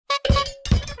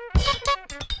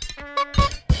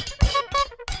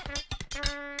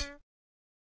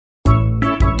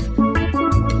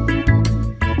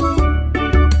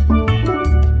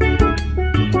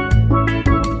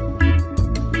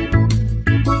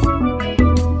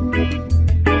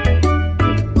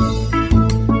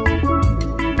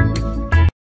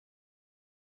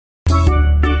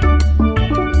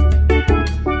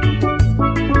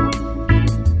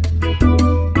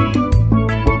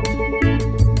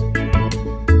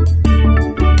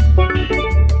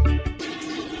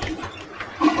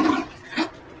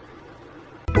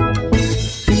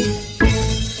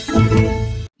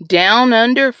Down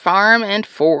Under Farm and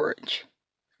Forage.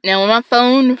 Now, when my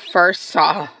phone first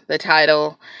saw the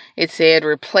title, it said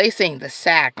replacing the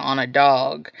sack on a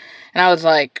dog. And I was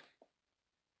like,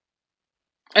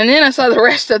 and then I saw the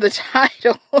rest of the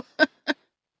title.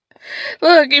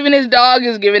 Look, even his dog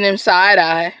is giving him side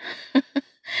eye.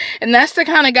 And that's the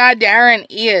kind of guy Darren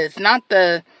is. Not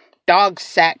the dog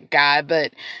sack guy,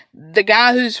 but the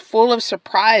guy who's full of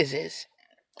surprises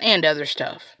and other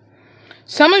stuff.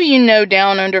 Some of you know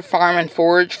Down Under Farm and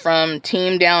Forage from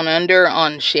Team Down Under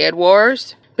on Shed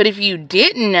Wars. But if you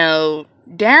didn't know,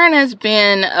 Darren has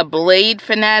been a blade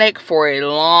fanatic for a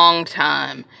long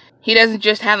time. He doesn't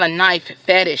just have a knife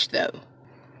fetish, though.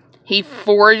 He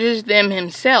forges them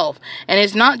himself. And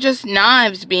it's not just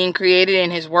knives being created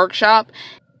in his workshop.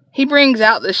 He brings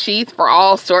out the sheath for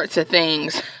all sorts of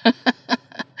things.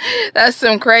 That's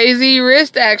some crazy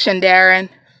wrist action, Darren.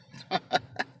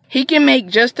 He can make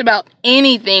just about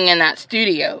anything in that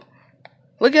studio.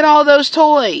 Look at all those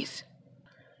toys.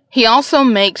 He also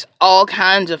makes all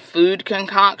kinds of food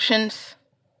concoctions.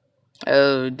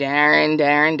 Oh, Darren.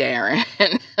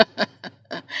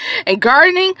 And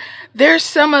gardening, there's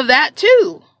some of that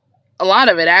too. A lot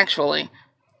of it, actually.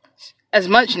 As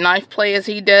much knife play as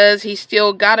he does, he's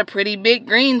still got a pretty big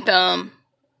green thumb.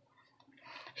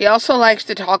 He also likes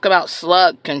to talk about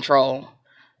slug control.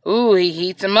 Ooh, he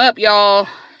heats them up, y'all.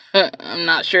 I'm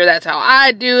not sure that's how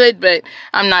I do it, but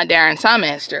I'm not Darren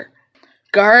Symester.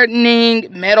 Gardening,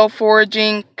 metal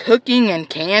forging, cooking, and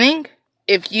canning.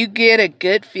 If you get a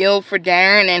good feel for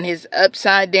Darren and his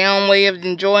upside-down way of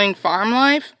enjoying farm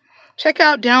life, check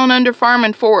out Down Under Farm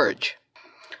and Forage.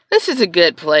 This is a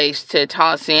good place to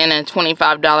toss in a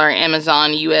 $25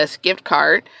 Amazon US gift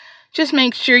card. Just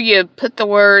make sure you put the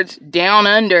words Down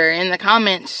Under in the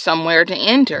comments somewhere to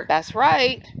enter. That's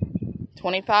right.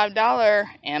 $25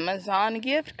 Amazon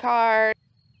gift card.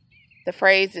 The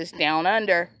phrase is Down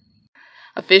Under.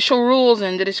 Official rules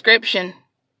in the description.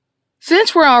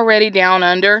 Since we're already down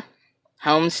under,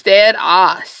 homestead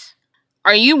us.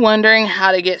 Are you wondering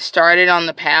how to get started on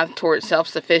the path towards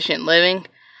self-sufficient living?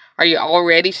 Are you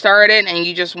already started and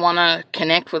you just want to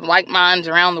connect with like minds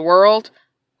around the world?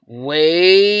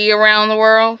 Way around the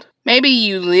world? Maybe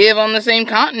you live on the same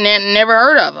continent and never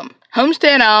heard of them.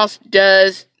 Homestead House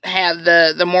does have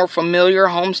the more familiar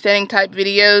homesteading type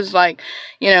videos, like,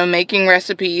 making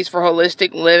recipes for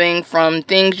holistic living from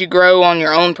things you grow on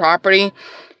your own property.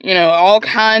 All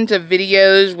kinds of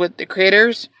videos with the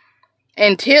critters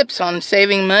and tips on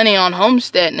saving money on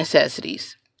homestead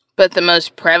necessities. But the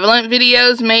most prevalent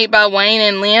videos made by Wayne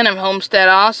and Lynn of Homestead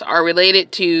House are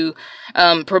related to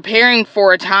preparing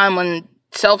for a time when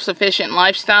self-sufficient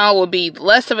lifestyle will be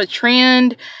less of a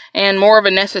trend and more of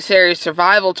a necessary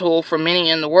survival tool for many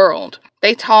in the world.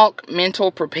 They talk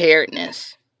mental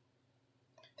preparedness.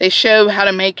 They show how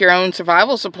to make your own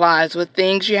survival supplies with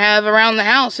things you have around the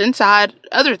house inside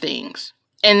other things.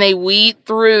 And they weed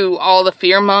through all the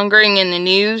fear-mongering in the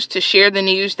news to share the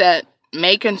news that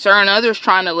may concern others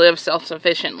trying to live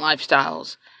self-sufficient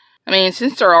lifestyles. I mean,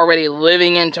 since they're already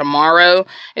living in tomorrow,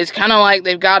 it's kind of like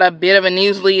they've got a bit of a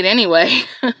news lead anyway.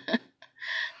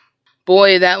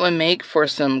 Boy, that would make for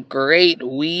some great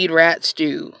weed rat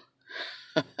stew.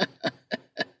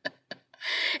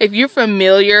 If you're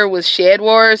familiar with Shed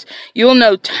Wars, you'll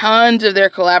know tons of their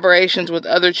collaborations with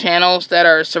other channels that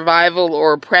are survival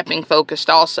or prepping focused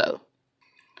also.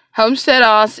 Homestead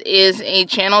House is a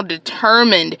channel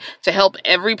determined to help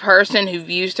every person who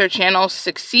views their channel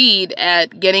succeed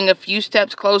at getting a few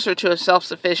steps closer to a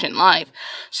self-sufficient life.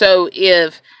 So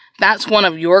if that's one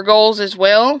of your goals as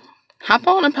well, hop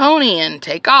on a pony and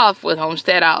take off with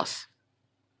Homestead House.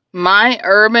 My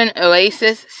Urban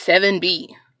Oasis 7B.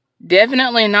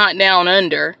 Definitely not down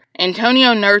under.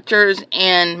 Antonio nurtures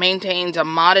and maintains a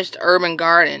modest urban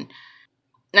garden.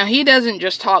 Now, he doesn't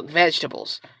just talk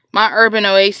vegetables. My Urban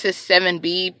Oasis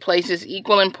 7B places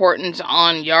equal importance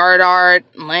on yard art,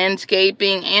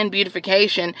 landscaping, and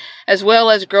beautification, as well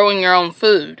as growing your own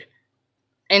food.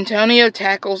 Antonio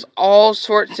tackles all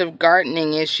sorts of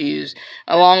gardening issues,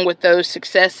 along with those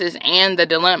successes and the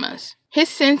dilemmas. His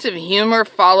sense of humor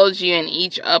follows you in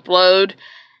each upload.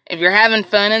 If you're having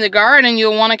fun in the garden,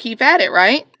 you'll want to keep at it,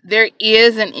 right? There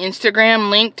is an Instagram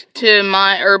linked to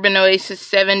My Urban Oasis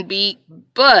 7B,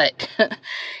 but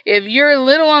if you're a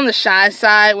little on the shy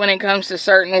side when it comes to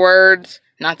certain words,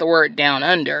 not the word down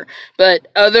under, but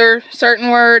other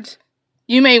certain words,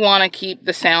 you may want to keep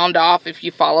the sound off if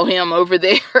you follow him over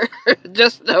there.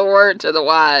 Just a word to the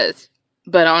wise.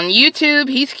 But on YouTube,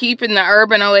 he's keeping the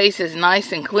urban oasis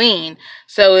nice and clean.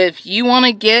 So if you want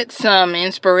to get some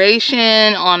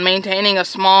inspiration on maintaining a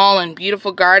small and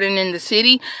beautiful garden in the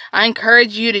city, I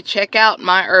encourage you to check out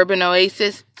my urban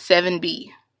oasis 7B.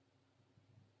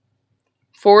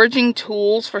 Forging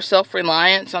tools for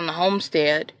self-reliance on the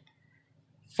homestead.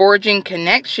 Forging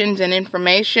connections and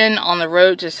information on the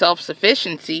road to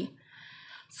self-sufficiency.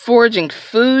 Forging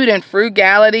food and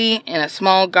frugality in a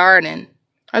small garden.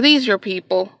 Are these your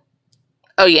people?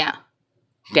 Oh yeah,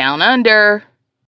 down under.